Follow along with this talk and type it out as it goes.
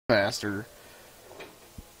faster.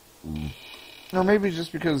 Or maybe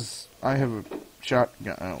just because I have a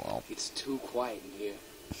shotgun. Oh well. It's too quiet in here.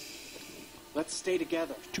 Let's stay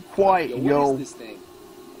together. Too quiet, yo. What is this thing?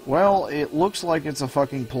 Well, it looks like it's a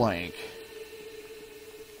fucking plank.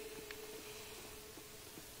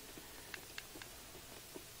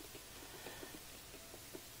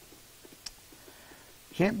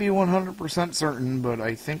 Can't be 100% certain, but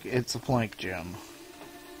I think it's a plank gem.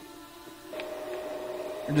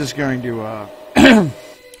 I'm just going to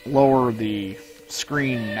lower the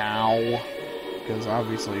screen now, because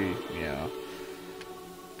obviously, yeah.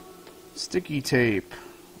 Sticky tape.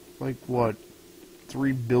 Like what?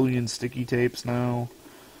 3 billion sticky tapes now.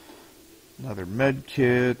 Another med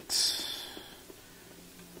kit.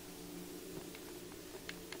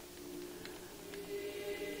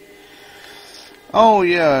 Oh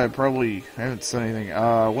yeah, I haven't said anything.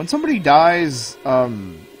 When somebody dies,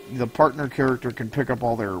 the partner character can pick up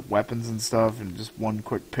all their weapons and stuff in just one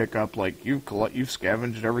quick pickup. Like you've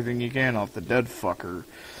scavenged everything you can off the dead fucker.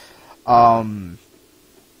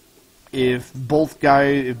 If both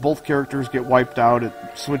characters get wiped out, it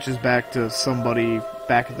switches back to somebody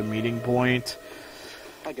back at the meeting point.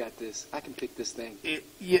 I got this. I can pick this thing.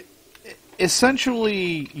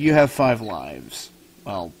 Essentially, you have 5 lives.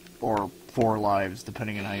 Well, or 4 lives,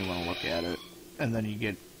 depending on how you want to look at it. And then you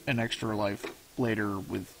get an extra life later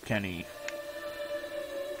with Kenny.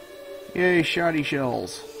 Yay, shoddy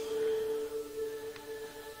shells.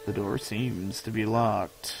 The door seems to be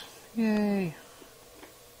locked. Yay.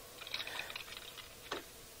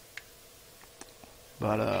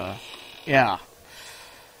 But, yeah.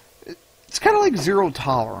 It's kind of like Zero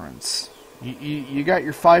Tolerance. You got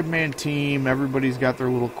your 5-man team, everybody's got their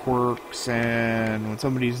little quirks, and when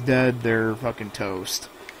somebody's dead, they're fucking toast.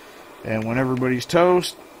 And when everybody's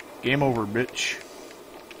toast, game over, bitch.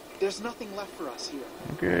 There's nothing left for us here.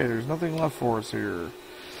 Okay, there's nothing left for us here.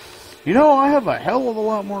 You know, I have a hell of a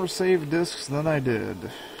lot more save discs than I did.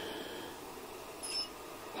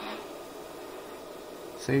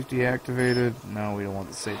 Safety activated. No, we don't want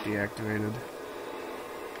the safety activated.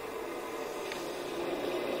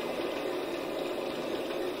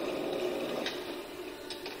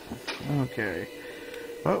 Okay.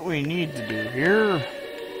 What we need to do here...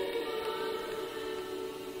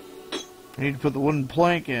 we need to put the wooden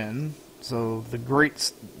plank in, so the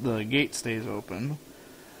gate stays open.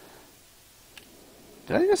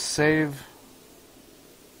 Did I just save?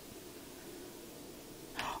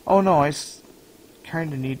 Oh no, I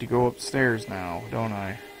kind of need to go upstairs now, don't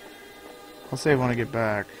I? I'll save when I get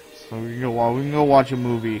back. So we can go watch a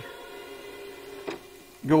movie.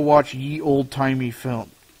 Go watch ye old-timey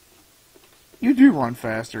film. You do run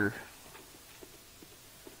faster.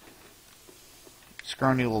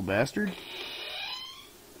 Scrawny little bastard.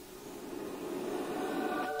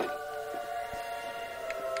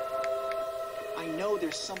 I know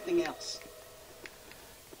there's something else.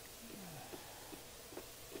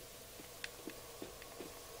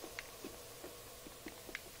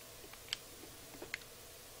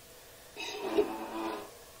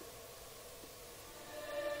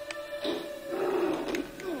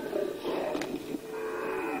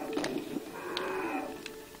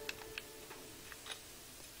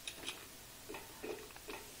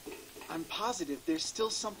 I'm positive there's still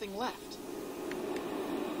something left.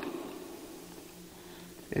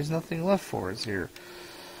 There's nothing left for us here.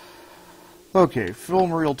 Okay,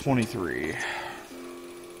 film reel 23.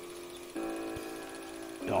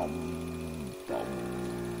 Dum, dum,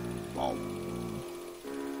 dum.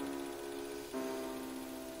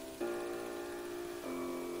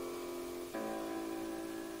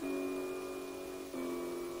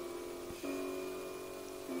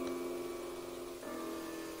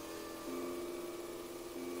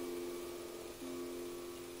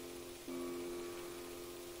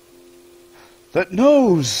 That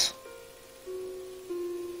nose!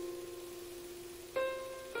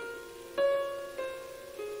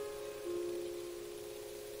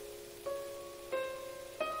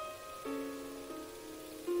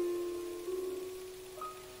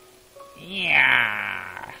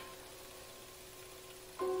 Yeah.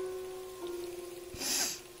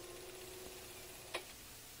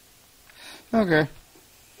 Okay.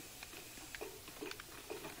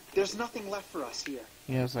 There's nothing left for us here.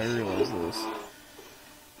 Yes, I realize this.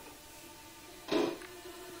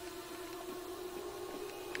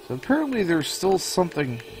 So apparently there's still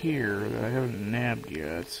something here that I haven't nabbed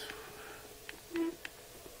yet.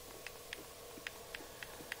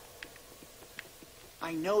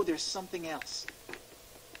 I know there's something else.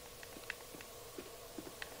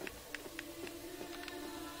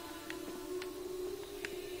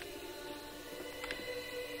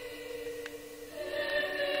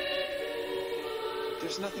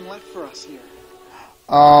 There's nothing left for us here.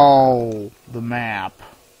 Oh, the map.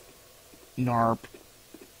 Narp.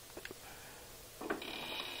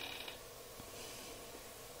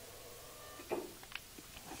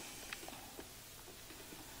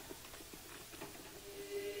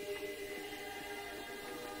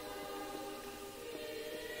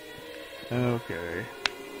 Okay.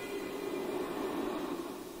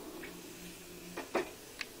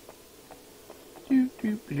 Do,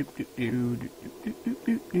 do, do, do, do, do, do, do,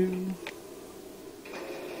 do, do.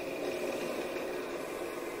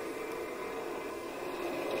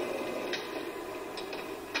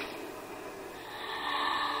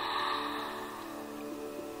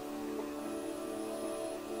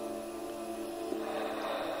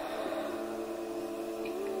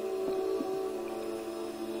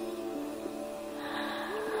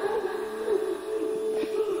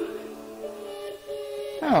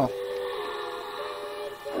 Oh.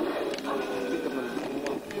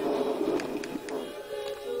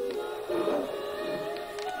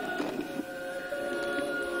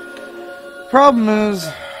 Problem is,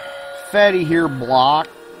 Fatty here blocked.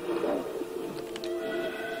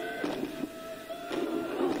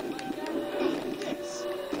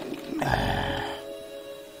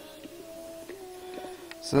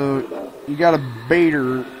 So, you gotta bait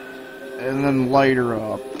her and then light her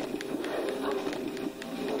up.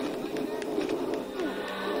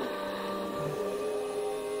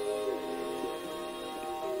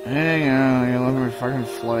 Hang on, look at my fucking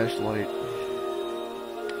flashlight.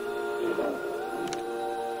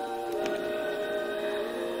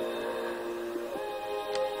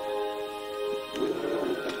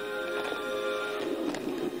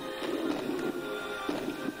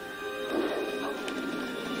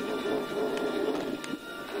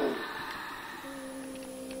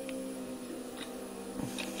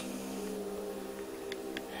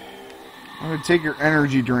 I'm gonna take your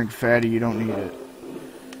energy drink, Fatty. You don't need it.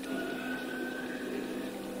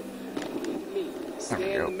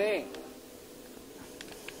 Stand the man.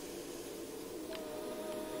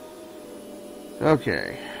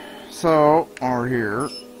 Okay, so over here,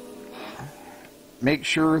 make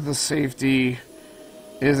sure the safety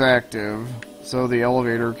is active so the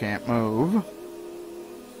elevator can't move.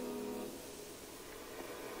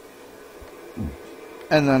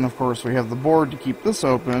 And then, of course, we have the board to keep this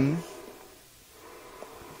open,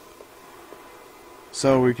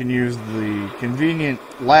 so we can use the convenient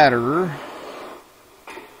ladder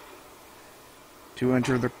to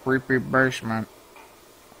enter the creepy basement.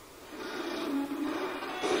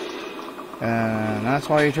 And that's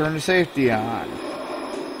why you turn the safety on,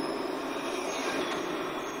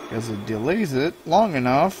 because it delays it long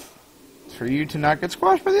enough for you to not get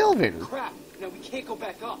squashed by the elevator. Crap! No, we can't go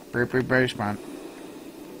back up. Creepy basement.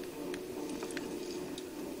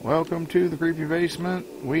 Welcome to the creepy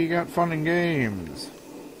basement. We got fun and games.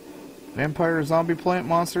 Vampire zombie plant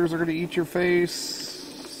monsters are going to eat your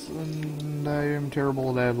face. And I am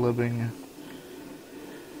terrible at ad-libbing.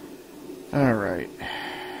 Alright.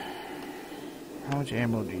 How much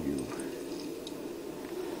ammo do you?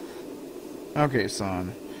 Okay,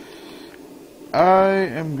 son. I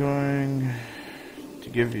am going to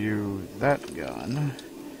give you that gun.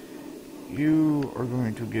 You are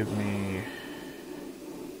going to give me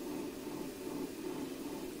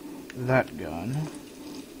that gun,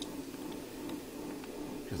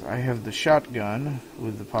 because I have the shotgun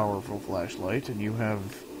with the powerful flashlight, and you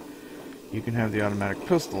can have the automatic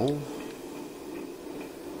pistol,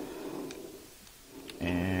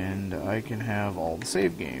 and I can have all the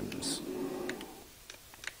save games.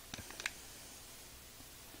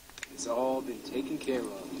 It's all been taken care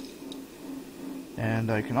of. And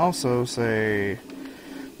I can also say,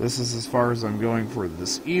 this is as far as I'm going for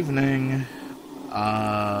this evening.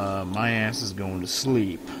 My ass is going to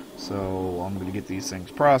sleep, so I'm going to get these things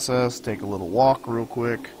processed, take a little walk real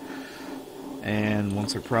quick, and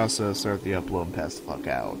once they're processed, start the upload and pass the fuck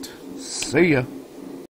out. See ya!